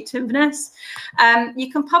Queen Street to Inverness.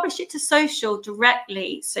 You can publish it to social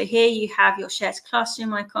directly. So here you have your share to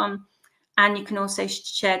classroom icon, and you can also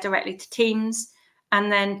share directly to Teams. And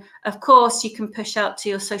then, of course, you can push out to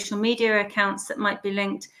your social media accounts that might be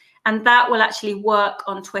linked, and that will actually work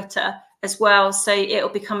on Twitter as well. So it will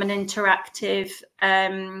become an interactive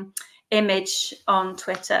image on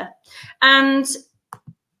Twitter. And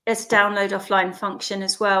it's download offline function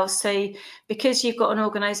as well. So because you've got an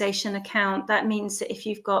organization account, that means that if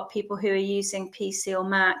you've got people who are using PC or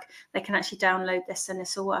Mac, they can actually download this and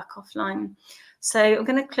this will work offline. So I'm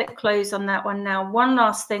going to click close on that one now. One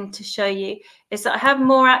last thing to show you is that I have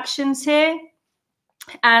more actions here.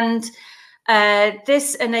 And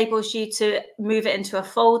this enables you to move it into a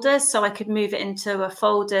folder. So I could move it into a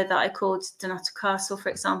folder that I called Donato Castle, for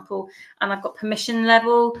example, and I've got permission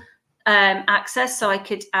level access. So I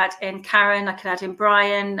could add in Karen, I could add in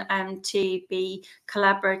Brian to be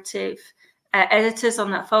collaborative editors on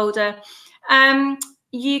that folder.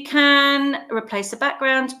 You can replace the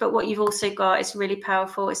background, but what you've also got is really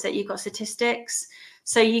powerful is that you've got statistics.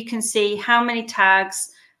 So you can see how many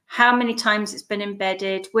tags, how many times it's been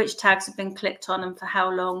embedded, which tags have been clicked on and for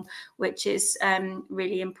how long, which is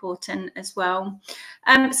really important as well.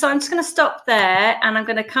 So I'm just going to stop there and I'm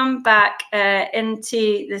going to come back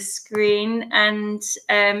into the screen, and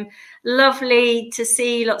lovely to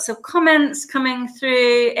see lots of comments coming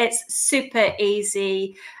through. It's super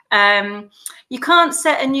easy. You can't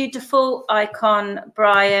set a new default icon,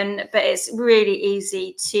 Brian, but it's really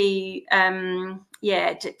easy to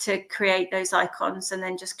yeah, to create those icons and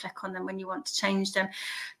then just click on them when you want to change them.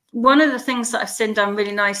 One of the things that I've seen done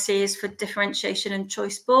really nicely is for differentiation and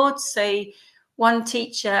choice boards. So one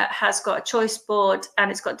teacher has got a choice board and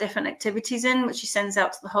it's got different activities in, which she sends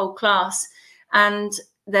out to the whole class, and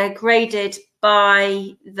they're graded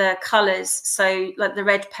by the colours. So like the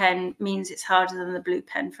red pen means it's harder than the blue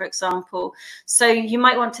pen, for example. So you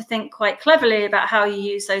might want to think quite cleverly about how you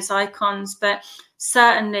use those icons, but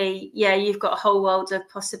certainly, yeah, you've got a whole world of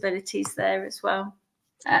possibilities there as well.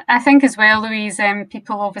 I think as well, Louise,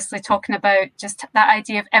 people obviously talking about just that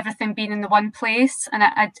idea of everything being in the one place, and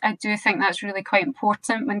I do think that's really quite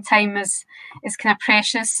important when time is kind of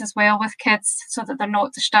precious as well with kids, so that they're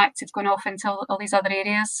not distracted going off into all these other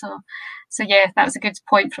areas. So yeah, that was a good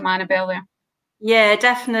point from Annabelle there. Yeah,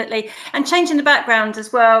 definitely. And changing the background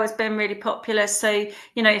as well has been really popular. So,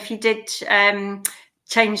 you know, if you did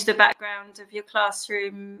change the background of your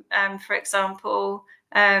classroom, for example,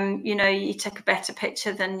 you know, you took a better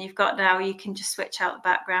picture than you've got now, you can just switch out the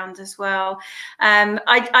background as well.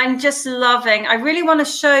 I'm just loving, I really want to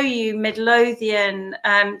show you Midlothian.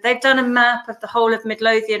 They've done a map of the whole of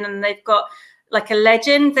Midlothian, and they've got like a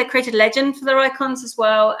legend. They created a legend for their icons as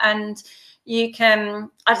well. And you can,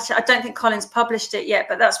 I don't think Colin's published it yet,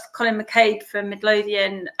 but that's Karen Macleod from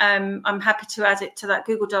Midlothian. I'm happy to add it to that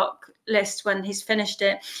Google Doc list when he's finished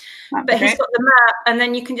it. But he's got the map, and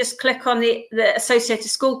then you can just click on the associated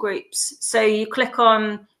school groups. So you click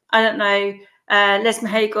on, I don't know,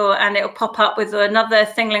 Lesmehagel, and it'll pop up with another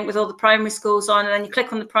ThingLink with all the primary schools on, and then you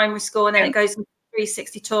click on the primary school, and then it goes into a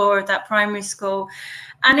 360 tour of that primary school.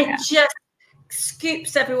 And it just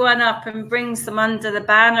scoops everyone up and brings them under the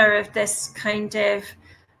banner of this kind of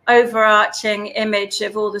overarching image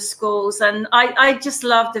of all the schools. And I just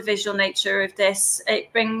love the visual nature of this.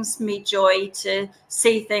 It brings me joy to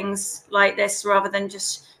see things like this rather than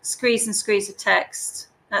just screes and screes of text.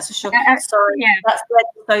 That's for sure. Sorry, that's the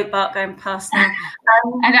soapbox going past now.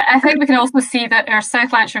 And I think we can also see that our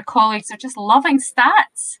South Lanarkshire colleagues are just loving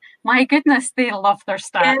stats. My goodness, they love their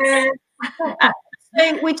stats. Yeah.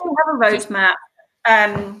 So we do have a roadmap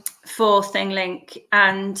for ThingLink,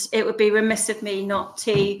 and it would be remiss of me not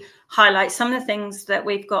to highlight some of the things that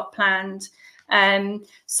we've got planned.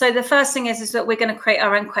 So the first thing is that we're going to create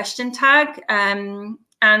our own question tag,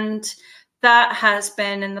 and that has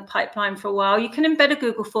been in the pipeline for a while. You can embed a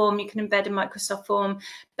Google form, you can embed a Microsoft form,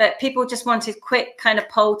 but people just wanted quick kind of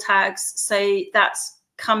poll tags. So that's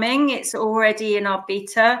coming. It's already in our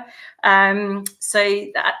beta. So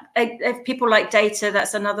that if people like data,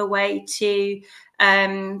 that's another way to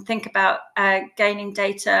think about gaining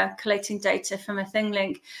data, collating data from a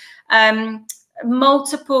ThingLink.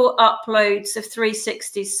 Multiple uploads of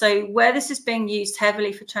 360s. So where this is being used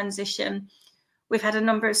heavily for transition, we've had a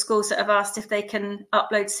number of schools that have asked if they can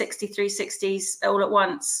upload 60 360s all at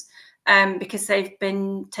once. Because they've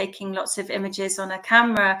been taking lots of images on a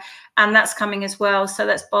camera, and that's coming as well. So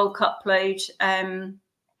that's bulk upload,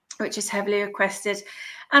 which is heavily requested.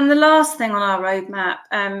 And the last thing on our roadmap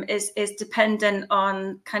is dependent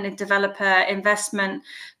on kind of developer investment,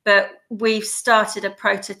 but we've started a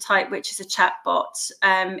prototype, which is a chatbot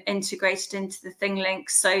integrated into the ThingLink,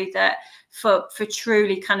 so that for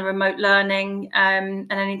truly kind of remote learning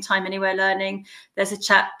and anytime, anywhere learning, there's a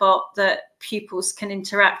chatbot that pupils can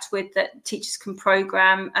interact with, that teachers can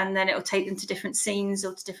program, and then it will take them to different scenes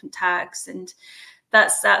or to different tags. And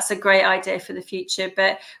that's a great idea for the future.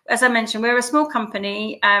 But as I mentioned, we're a small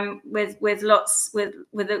company with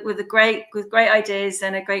great ideas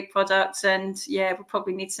and a great product. And yeah, we'll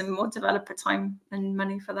probably need some more developer time and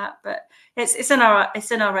money for that. But it's in our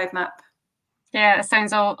roadmap. Yeah, it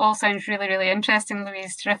sounds all sounds really, really interesting,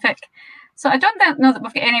 Louise. Terrific. So I don't know that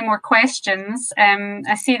we've got any more questions.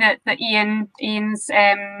 I see that Ian's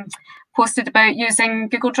posted about using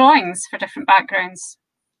Google Drawings for different backgrounds.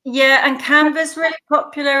 Yeah, and Canva's really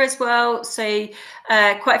popular as well. So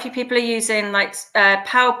quite a few people are using like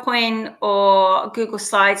PowerPoint or Google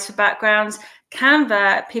Slides for backgrounds.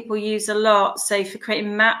 Canva people use a lot, so for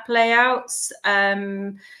creating map layouts.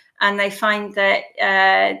 And they find that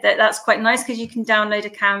that's quite nice because you can download a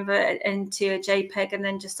Canva into a JPEG and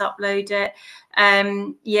then just upload it.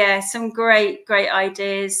 Yeah, some great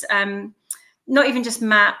ideas. Not even just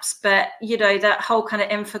maps, but you know, that whole kind of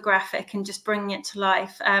infographic and just bringing it to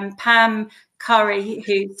life. Pam Curry,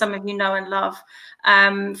 who some of you know and love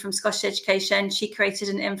from Scottish Education, she created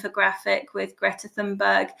an infographic with Greta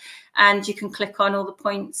Thunberg, and you can click on all the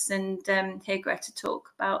points and hear Greta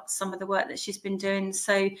talk about some of the work that she's been doing.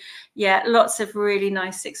 So yeah, lots of really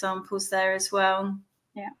nice examples there as well.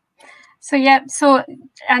 Yeah. So yeah,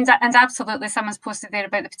 and absolutely, someone's posted there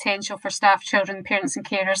about the potential for staff, children, parents, and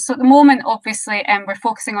carers. So at the moment, obviously, we're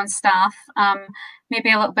focusing on staff.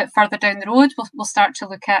 Maybe a little bit further down the road, we'll start to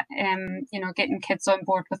look at getting kids on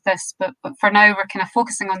board with this. But for now, we're kind of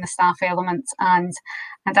focusing on the staff element. And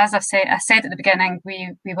as I said at the beginning,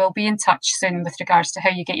 we will be in touch soon with regards to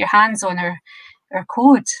how you get your hands on our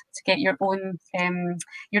code to get your own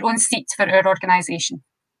seat for our organisation.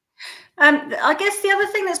 I guess the other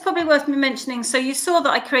thing that's probably worth me mentioning, so you saw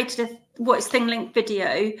that I created a what is ThingLink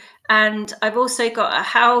video, and I've also got a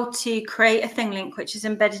how to create a ThingLink, which is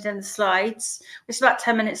embedded in the slides, which is about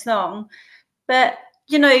 10 minutes long. But,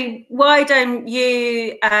 you know, why don't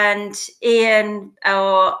you and Ian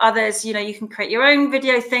or others, you know, you can create your own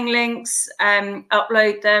video ThingLinks,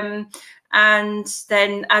 upload them, and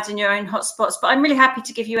then add in your own hotspots. But I'm really happy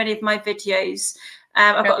to give you any of my videos.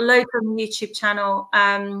 I've got loads on the YouTube channel,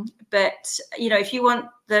 but you know, if you want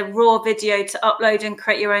the raw video to upload and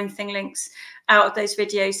create your own ThingLinks out of those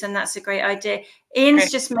videos, then that's a great idea. Ian's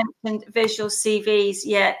just mentioned visual CVs.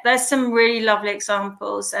 Yeah, there's some really lovely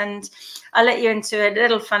examples, and I'll let you into a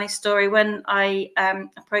little funny story. When I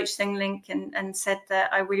approached ThingLink and said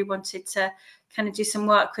that I really wanted to kind of do some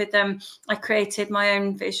work with them, I created my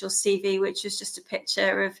own visual CV, which was just a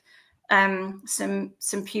picture of some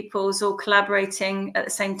pupils all collaborating at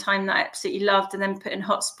the same time that I absolutely loved, and then put in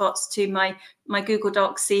hotspots to my Google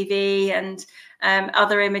Docs CV and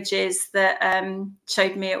other images that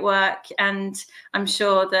showed me at work. And I'm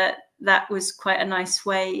sure that was quite a nice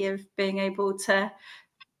way of being able to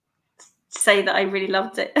say that I really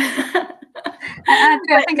loved it.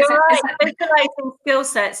 I think visualizing skill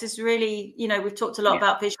sets is really, you know, we've talked a lot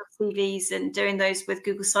about visual CVs and doing those with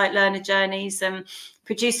Google Site Learner journeys and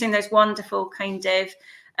producing those wonderful kind of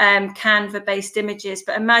Canva-based images.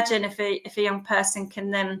 But imagine if a young person can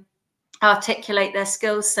then articulate their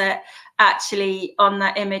skill set actually on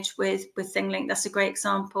that image with ThingLink. That's a great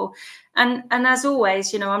example. And as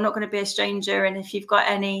always, you know, I'm not going to be a stranger, and if you've got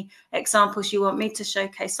any examples you want me to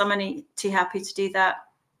showcase, I'm only too happy to do that.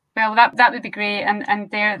 Well, that would be great,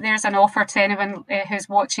 and there's an offer to anyone who's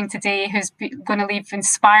watching today who's going to leave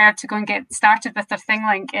inspired to go and get started with their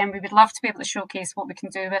ThingLink, and we would love to be able to showcase what we can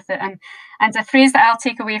do with it. And a phrase that I'll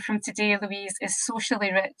take away from today, Louise, is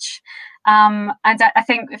socially rich. And I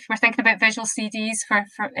think if we're thinking about visual CVs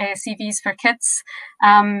for kids,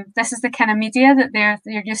 this is the kind of media that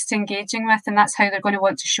they're used to engaging with, and that's how they're going to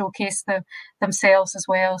want to showcase themselves as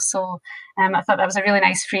well. So I thought that was a really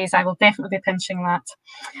nice phrase. I will definitely be pinching that.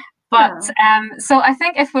 But so I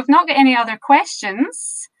think if we've not got any other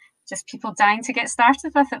questions, just people dying to get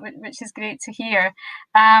started with it, which is great to hear.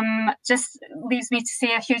 Just leaves me to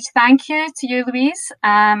say a huge thank you to you, Louise,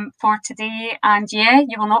 for today. And yeah,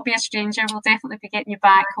 you will not be a stranger. We'll definitely be getting you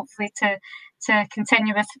back, hopefully, to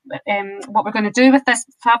continue with what we're going to do with this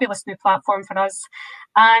fabulous new platform for us.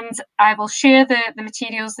 And I will share the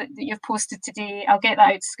materials that you've posted today. I'll get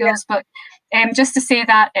that out to schools. But just to say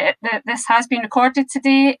that this has been recorded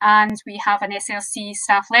today, and we have an SLC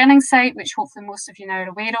staff learning site, which hopefully most of you now are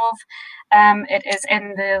aware of. It is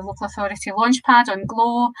in the local authority launchpad on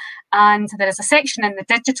Glow, and there is a section in the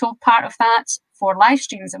digital part of that for live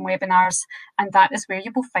streams and webinars, and that is where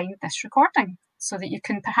you will find this recording, so that you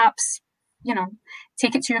can perhaps, you know,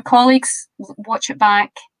 take it to your colleagues, watch it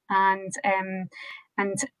back, and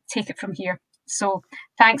take it from here. So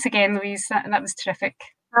thanks again, Louise. That was terrific.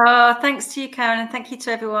 Oh, thanks to you, Karen, and thank you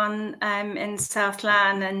to everyone in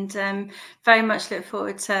Southland, and very much look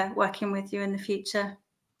forward to working with you in the future.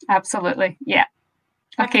 Absolutely, yeah.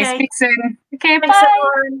 Okay. Speak soon. Okay, thanks, bye.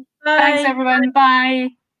 Everyone. Bye. Thanks, everyone. Bye.